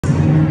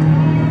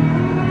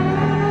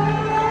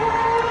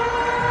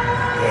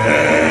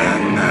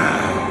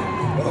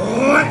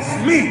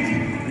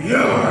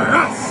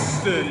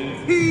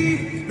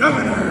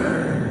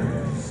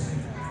Governors.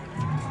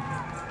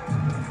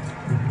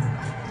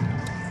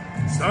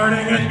 Starting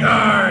at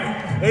guard,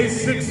 a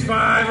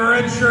 6'5"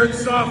 redshirt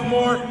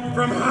sophomore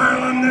from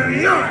Harlem, New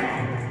York,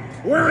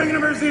 wearing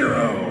number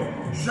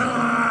 0,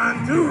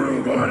 Sean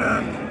Duru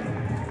Gordon.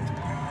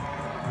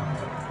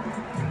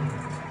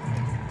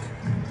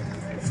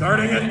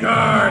 Starting at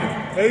guard,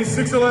 a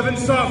 6'11"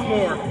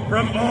 sophomore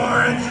from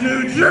Orange,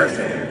 New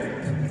Jersey,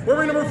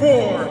 wearing number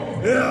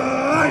 4,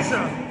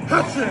 Elijah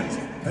Hutchins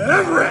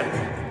Everett.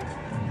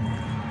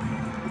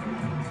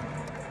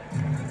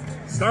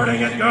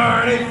 Starting at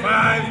guard, a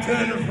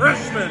 5'10"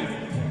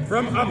 freshman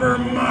from Upper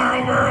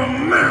Marlboro,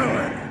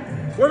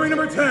 Maryland, wearing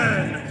number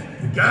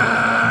 10,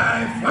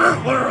 Guy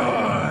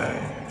Fauntleroy.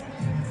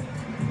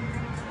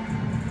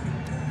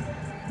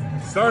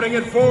 Starting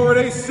at forward,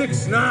 a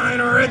 6'9"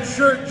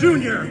 redshirt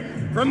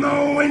junior from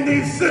the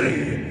Windy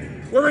City,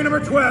 wearing number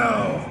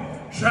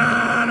 12,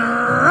 Sean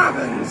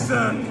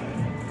Robinson.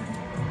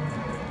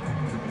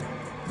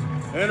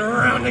 And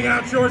rounding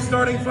out your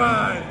starting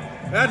 5,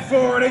 at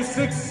forward, a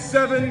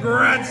 6'7"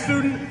 grad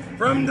student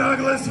from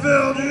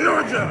Douglasville,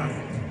 Georgia,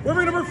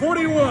 wearing number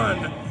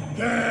 41,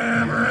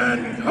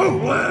 Cameron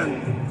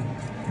Copeland.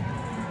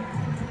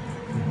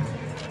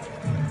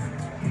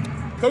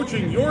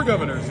 Coaching your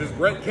Governors is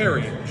Brett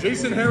Carey,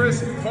 Jason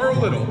Harris, Carl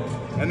Little,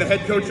 and the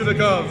head coach of the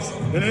Govs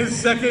in his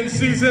second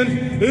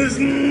season is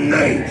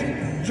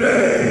Nate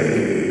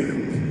J.